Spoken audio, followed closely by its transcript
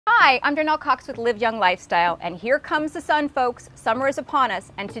Hi, I'm Darnell Cox with Live Young Lifestyle, and here comes the sun, folks. Summer is upon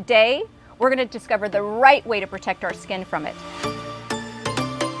us, and today we're going to discover the right way to protect our skin from it.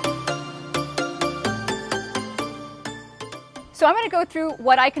 So I'm going to go through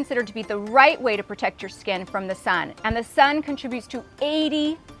what I consider to be the right way to protect your skin from the sun. And the sun contributes to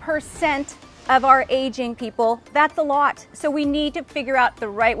 80% of our aging, people. That's a lot. So we need to figure out the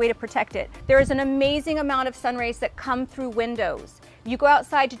right way to protect it. There is an amazing amount of sun rays that come through windows. You go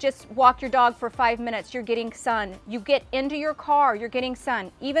outside to just walk your dog for 5 minutes, you're getting sun. You get into your car, you're getting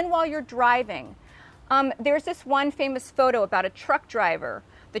sun. Even while you're driving. There's this one famous photo about a truck driver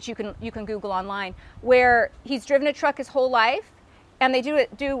that you can Google online, where he's driven a truck his whole life, and they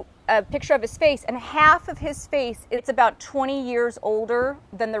do a picture of his face, and half of his face, it's about 20 years older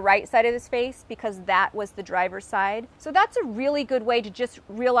than the right side of his face, because that was the driver's side. So that's a really good way to just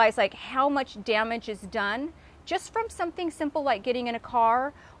realize like how much damage is done just from something simple like getting in a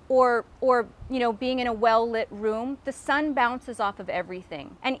car or you know, being in a well-lit room. The sun bounces off of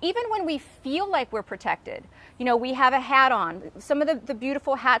everything. And even when we feel like we're protected, you know, we have a hat on. Some of the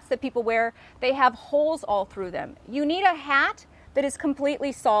beautiful hats that people wear, they have holes all through them. You need a hat that is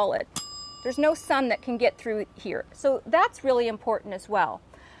completely solid. There's no sun that can get through here. So that's really important as well.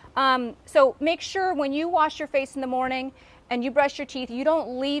 So make sure when you wash your face in the morning and you brush your teeth, you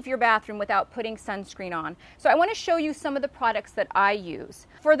don't leave your bathroom without putting sunscreen on. So I want to show you some of the products that I use.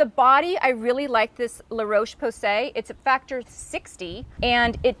 For the body, I really like this Roche-Posay. It's a factor 60,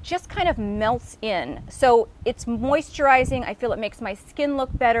 and it just kind of melts in. So it's moisturizing. I feel it makes my skin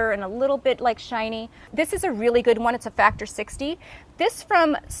look better and a little bit like shiny. This is a really good one. It's a factor 60. This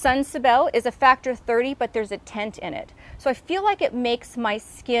from Sunspots is a factor 30, but there's a tint in it. So I feel like it makes my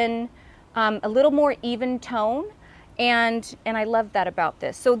skin a little more even tone. And I love that about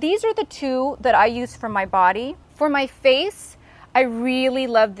this. So these are the two that I use for my body. For my face, I really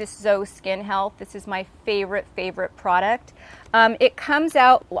love this Zoe Skin Health. This is my favorite product. It comes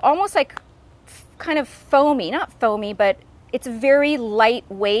out almost like kind of foamy, not foamy, but it's very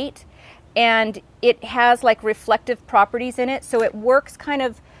lightweight, and it has like reflective properties in it. So it works kind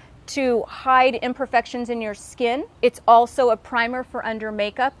of to hide imperfections in your skin. It's also a primer for under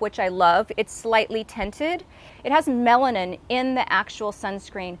makeup, which I love. It's slightly tinted. It has melanin in the actual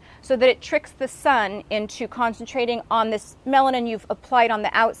sunscreen so that it tricks the sun into concentrating on this melanin you've applied on the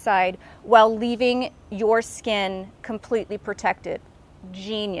outside while leaving your skin completely protected.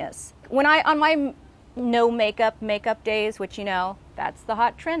 Genius. When on my no makeup days, which you know, that's the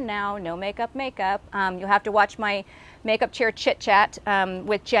hot trend now, no makeup. You'll have to watch my makeup chair chit chat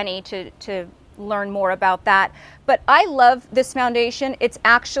with Jenny to learn more about that. But I love this foundation. It's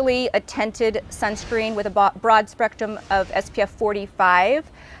actually a tinted sunscreen with a broad spectrum of SPF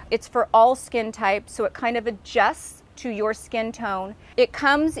 45. It's for all skin types, so it kind of adjusts to your skin tone. It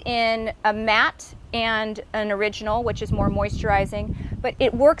comes in a matte and an original, which is more moisturizing, but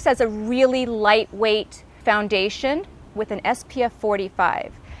it works as a really lightweight foundation with an SPF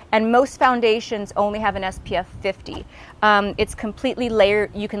 45. And most foundations only have an SPF 50. It's completely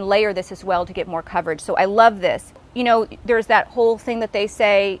layered. You can layer this as well to get more coverage. So I love this. You know, there's that whole thing that they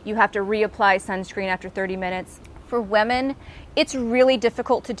say you have to reapply sunscreen after 30 minutes. For women, it's really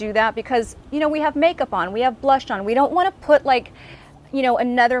difficult to do that because, you know, we have makeup on, we have blush on. We don't want to put like, you know,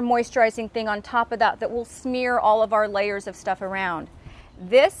 another moisturizing thing on top of that will smear all of our layers of stuff around.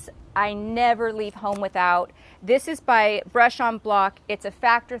 This I never leave home without. This is by Brush on Block. It's a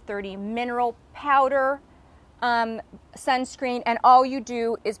factor 30 mineral powder sunscreen, and all you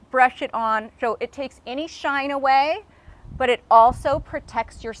do is brush it on so it takes any shine away, but it also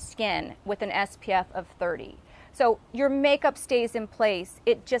protects your skin with an SPF of 30. So your makeup stays in place.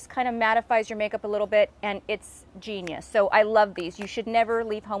 It just kind of mattifies your makeup a little bit, and it's genius. So I love these. You should never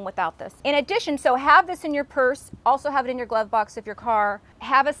leave home without this. In addition, so have this in your purse, also have it in your glove box of your car.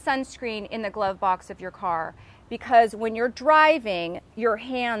 Have a sunscreen in the glove box of your car, because when you're driving, your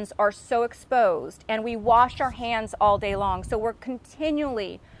hands are so exposed, and we wash our hands all day long. So we're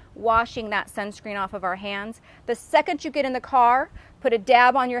continually washing that sunscreen off of our hands. The second you get in the car, put a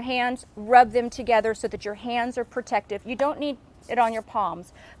dab on your hands, rub them together so that your hands are protective. You don't need it on your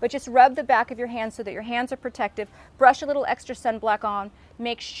palms, but just rub the back of your hands so that your hands are protective. Brush a little extra sunblock on.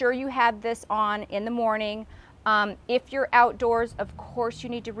 Make sure you have this on in the morning. If you're outdoors, of course you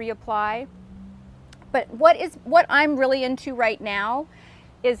need to reapply. But what I'm really into right now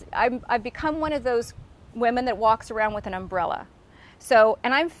is I've become one of those women that walks around with an umbrella. So,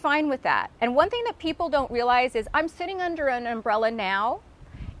 and I'm fine with that. And one thing that people don't realize is I'm sitting under an umbrella now.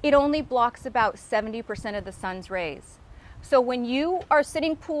 It only blocks about 70% of the sun's rays. So when you are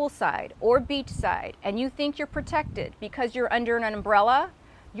sitting poolside or beachside and you think you're protected because you're under an umbrella,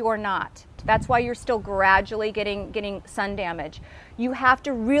 you're not. That's why you're still gradually getting sun damage. You have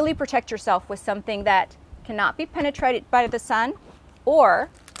to really protect yourself with something that cannot be penetrated by the sun, or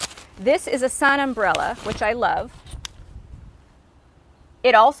this is a sun umbrella, which I love.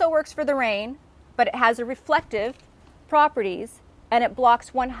 It also works for the rain, but it has a reflective properties and it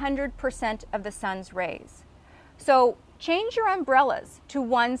blocks 100% of the sun's rays. So change your umbrellas to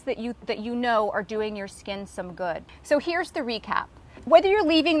ones that you know are doing your skin some good. So here's the recap. Whether you're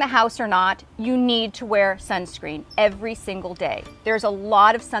leaving the house or not, you need to wear sunscreen every single day. There's a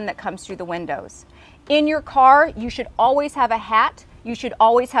lot of sun that comes through the windows. In your car, you should always have a hat. You should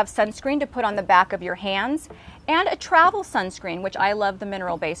always have sunscreen to put on the back of your hands, and a travel sunscreen, which I love the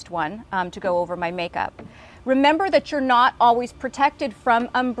mineral-based one, to go over my makeup. Remember that you're not always protected from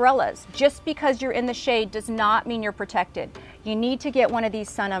umbrellas. Just because you're in the shade does not mean you're protected. You need to get one of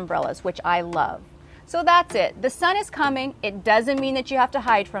these sun umbrellas, which I love. So that's it. The sun is coming. It doesn't mean that you have to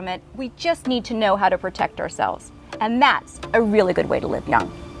hide from it. We just need to know how to protect ourselves. And that's a really good way to live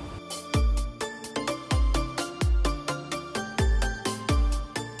young.